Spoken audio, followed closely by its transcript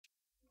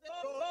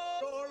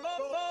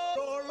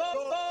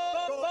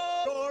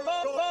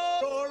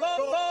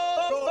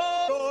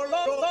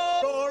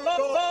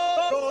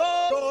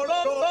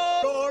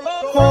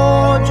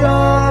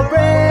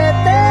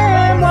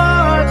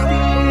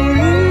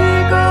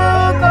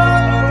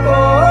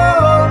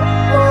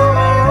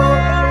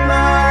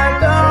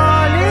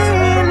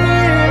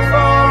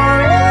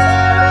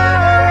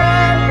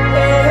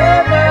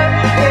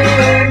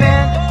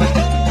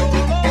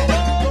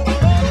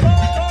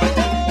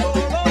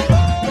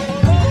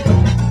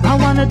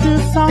wanna do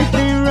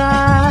something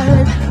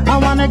right. I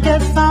wanna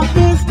get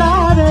something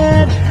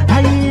started.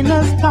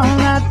 Hyenas come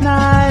at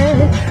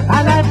night.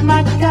 I light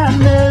my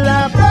candle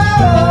up. Oh.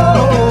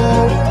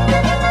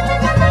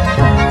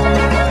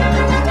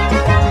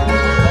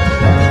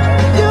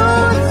 You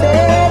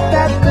said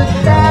that the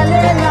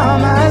Dalai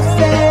Lama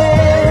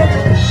said,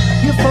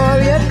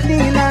 euphoria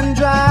clean and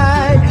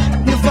dry,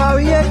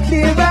 euphoria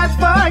clear as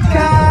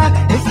vodka.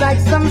 It's like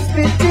some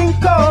spitting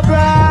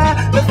cobra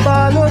that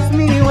follows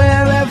me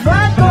wherever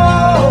I go.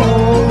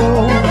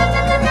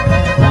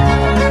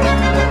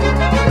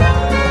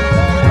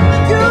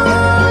 You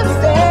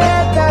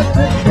said that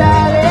the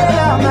Dalai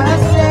Lama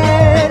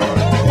said,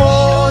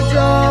 hold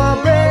your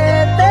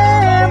breath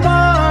and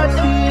watch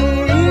the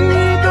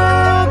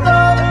eagle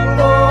go.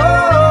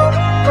 Oh,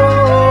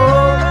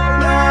 oh,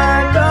 my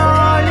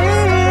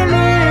darling,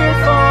 live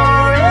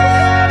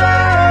forever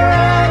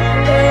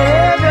and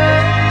ever.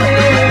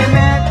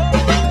 Amen.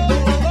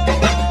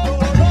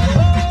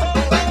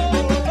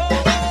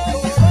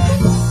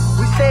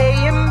 We stay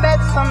in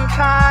bed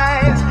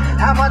sometimes,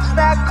 I watch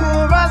that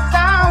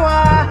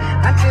Kurosawa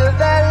until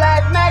the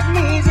light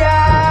magnesia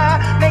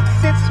makes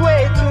its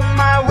way to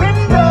my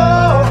window.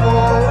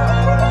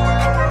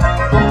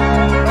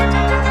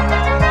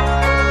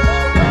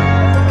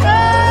 I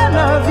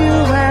love you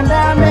and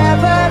I'll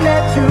never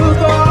let you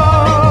go.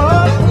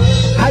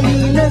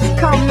 Hyenas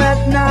come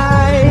at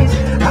night.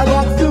 I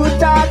walk through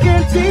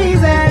darkened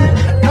trees and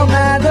no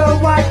matter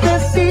what the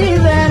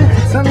season,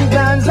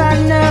 sometimes I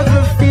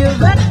never feel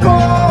that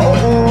cold.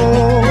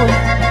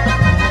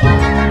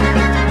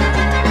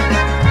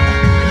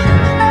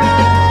 I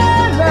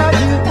love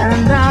you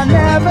and I'll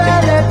never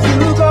let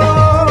you go.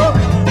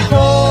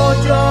 Hold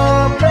your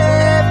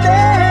breath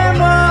and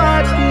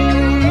watch the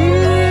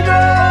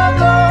eagle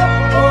go.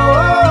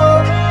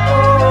 Oh,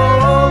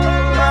 oh,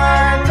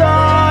 my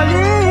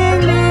darling,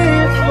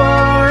 live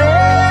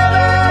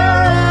forever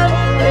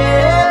and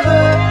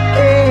ever.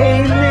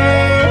 Amen.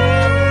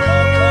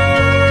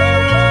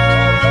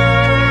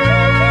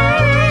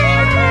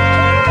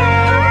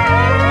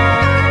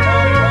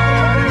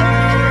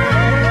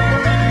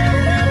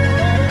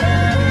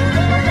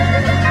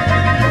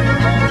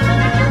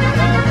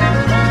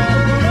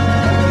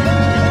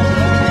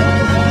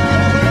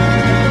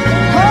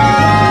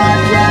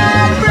 Hold your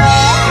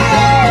breath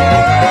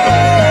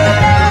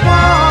and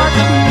watch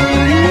the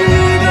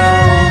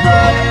eagle go.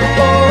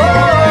 Oh,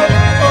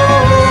 oh,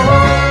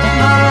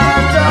 my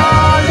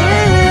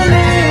darling,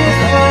 live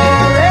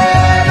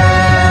forever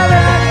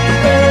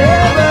and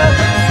ever.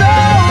 So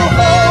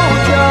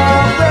hold your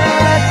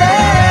breath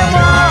and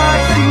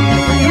watch the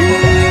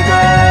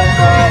eagle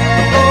go.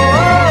 Oh,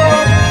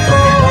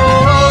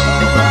 oh,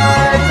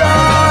 my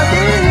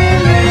darling,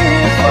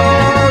 live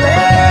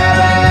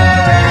forever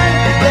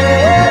and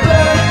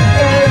ever.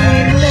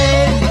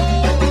 Amen.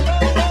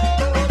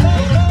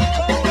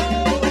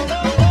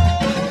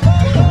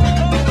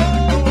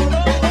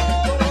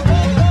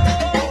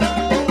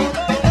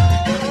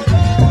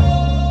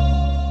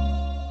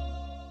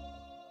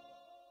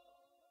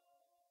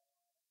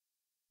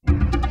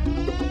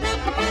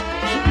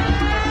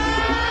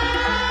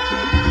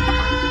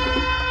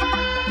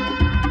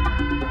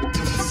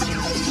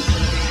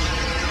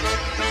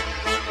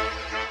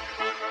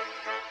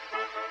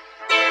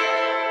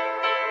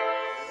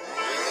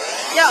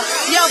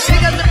 Yo,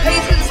 pick up the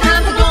pace 'cause it's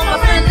time to go, my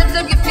friend. Lift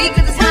up your feet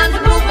 'cause it's time to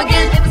move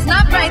again. If it's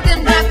not right,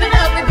 then wrap it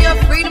up. If you're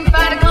a freedom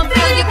fighter, come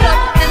fill your cup.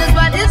 And that's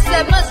why this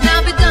step must now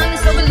be done.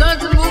 So we learn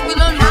to move, we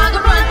learn how to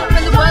run.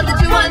 From the world that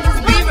you want to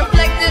be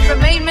reflected,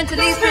 remain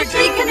mentally,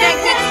 spiritually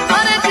connected.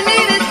 All that you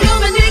need is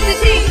human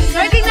dignity.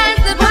 Recognize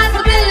the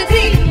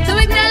possibility to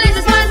acknowledge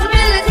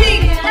responsibility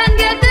and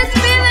get this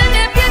feeling.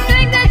 If you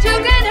think that you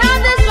can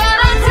have this, but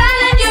I'm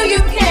telling you,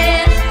 you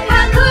can.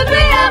 How could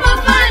we ever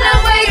find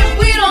our way if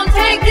we don't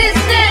take this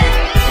step?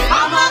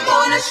 I'm not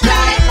gonna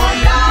strike one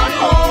down,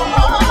 oh,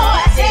 oh,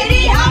 oh. I said,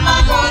 I'm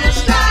not gonna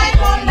strike.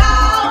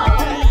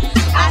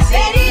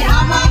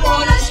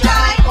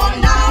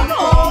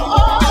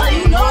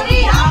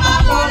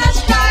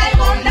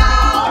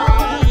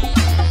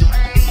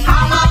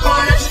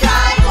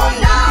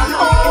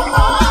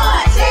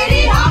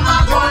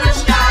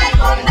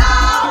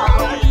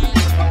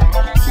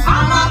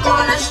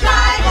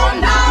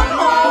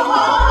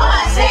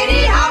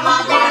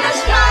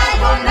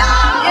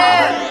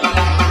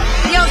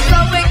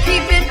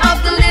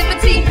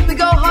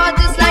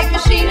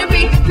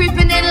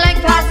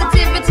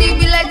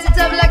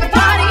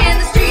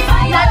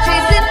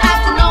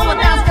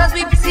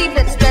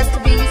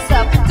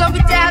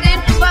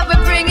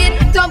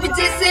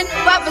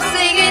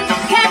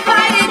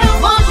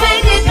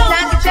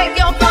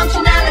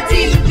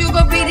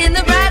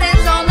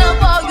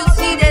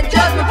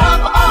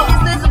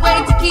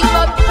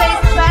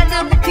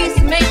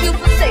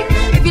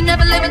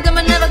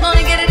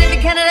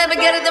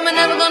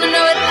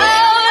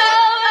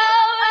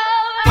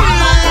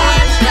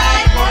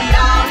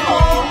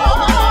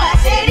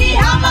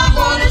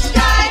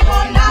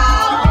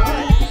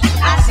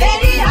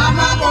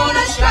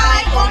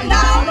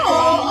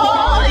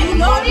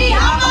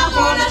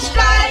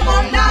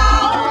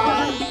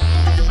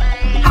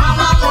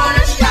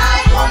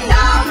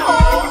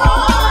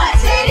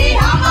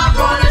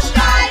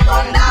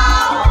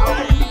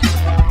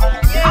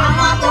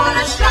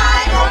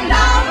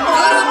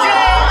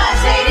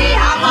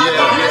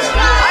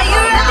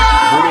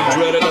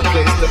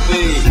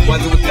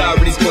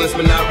 majority's smallest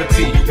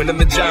minority. When the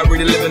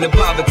majority living in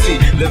poverty,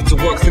 live to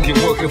work, think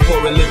you're working for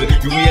a living.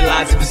 You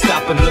realize if you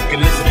stop and look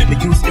and listen, they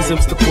use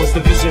isms to cause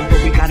division,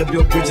 but we gotta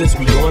build bridges.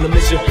 We on a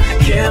mission. I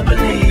can't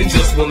believe they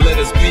just won't let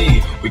us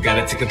be. We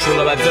gotta take control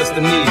of our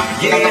destiny.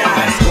 Yeah,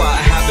 that's why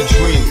I have a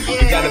dream.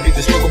 We gotta beat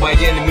the struggle by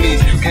any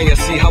means. Can you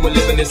see how we're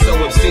living is so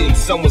obscene?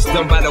 Some was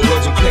done by the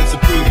words who claim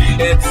supreme,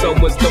 and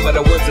some was done by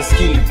the words of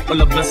scheme.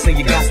 All of us say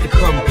you got to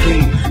come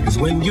clean, cause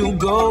when you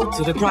go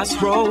to the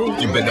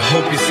crossroads, you better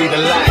hope you see the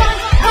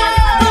light.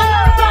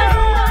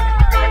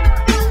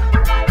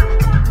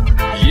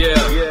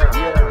 Yeah.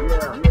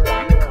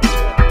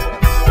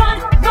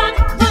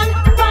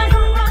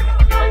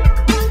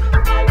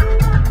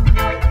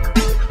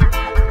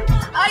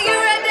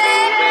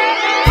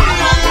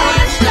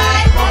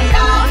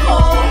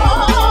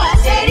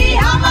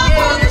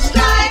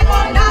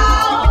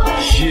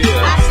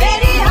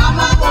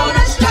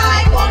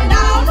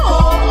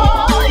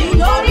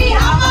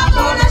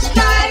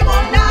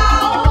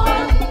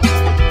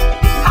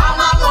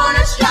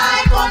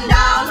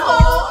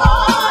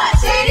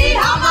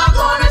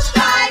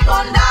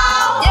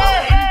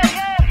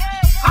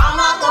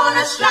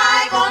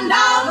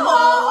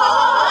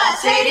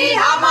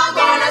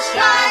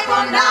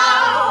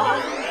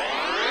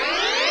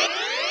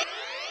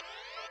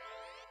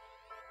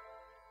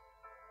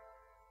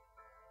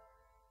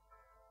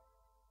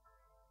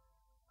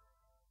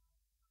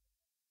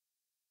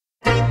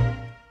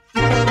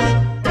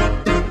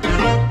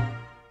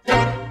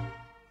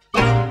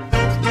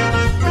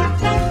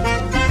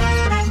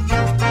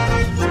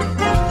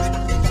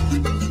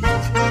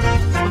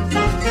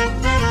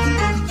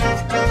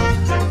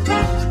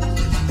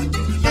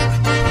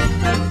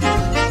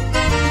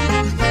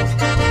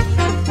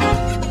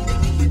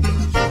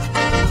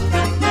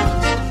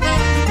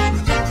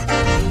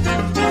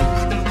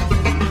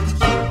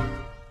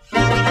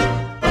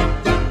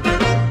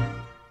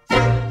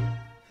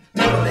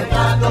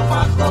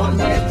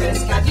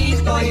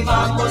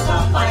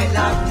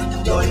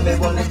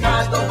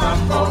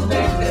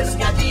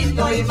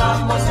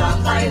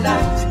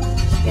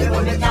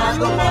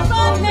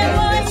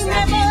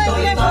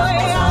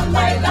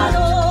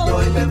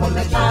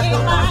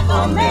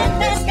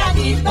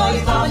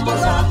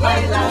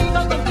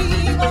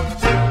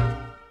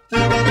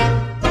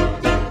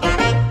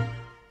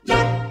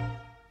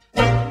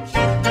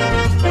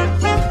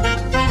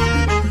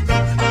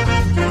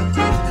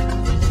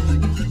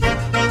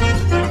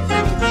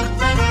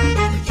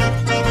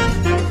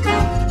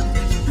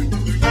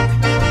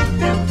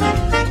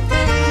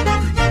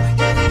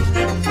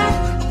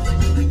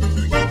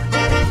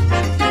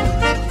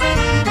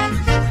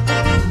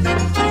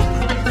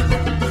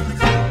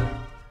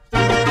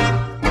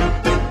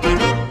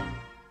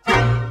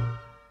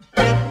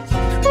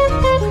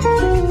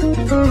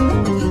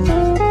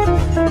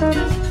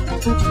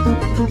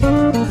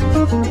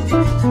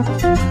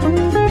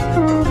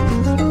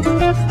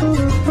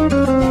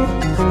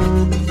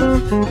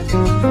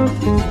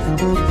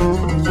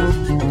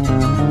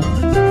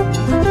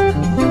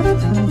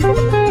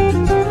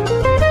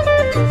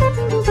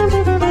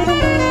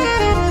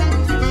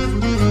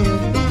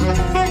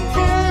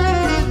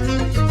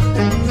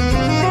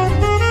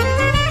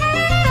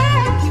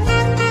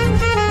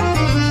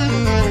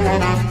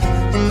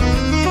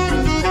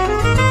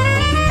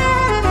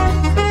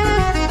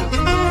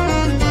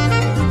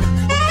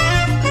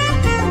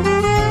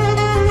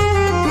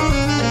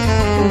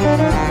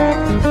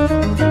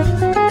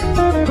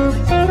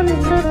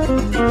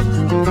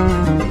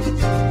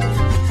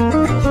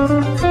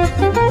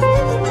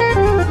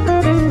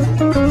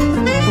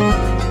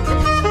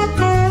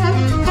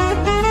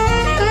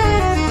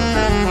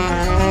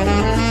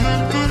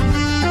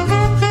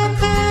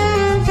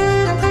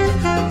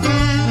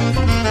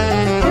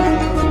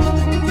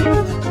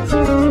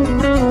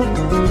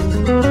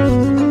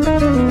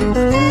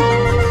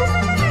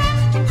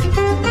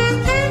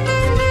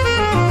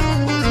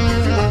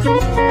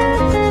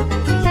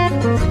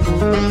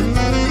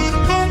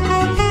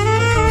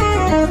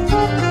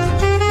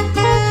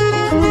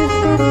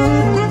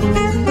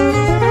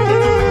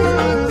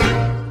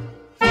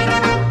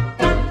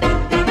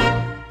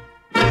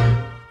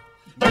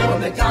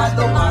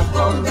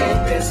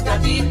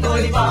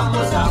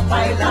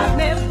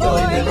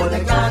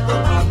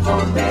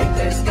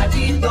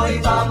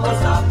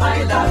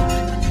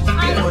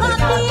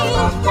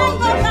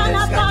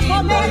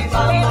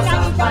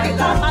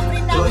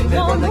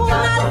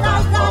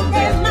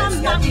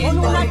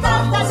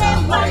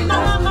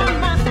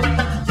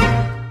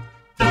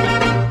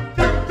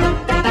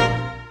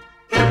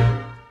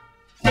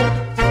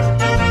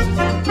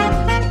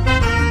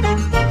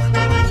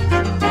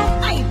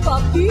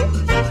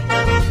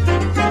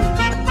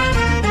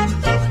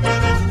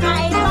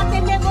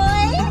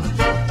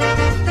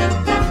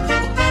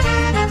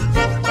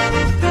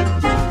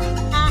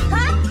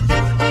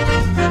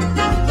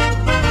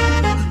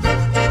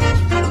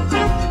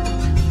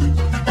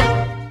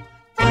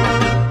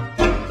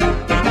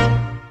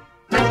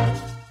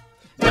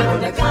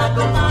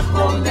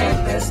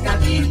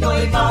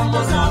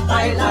 Vamos a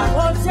bailar,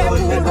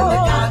 hoy me voy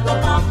a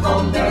tomar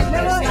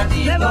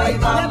y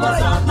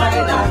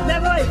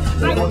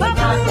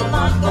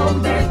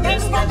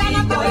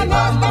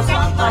vamos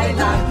a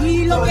bailar.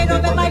 Y lo que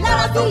no me bailar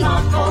así,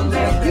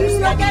 y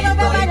lo que no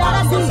me bailar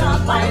así.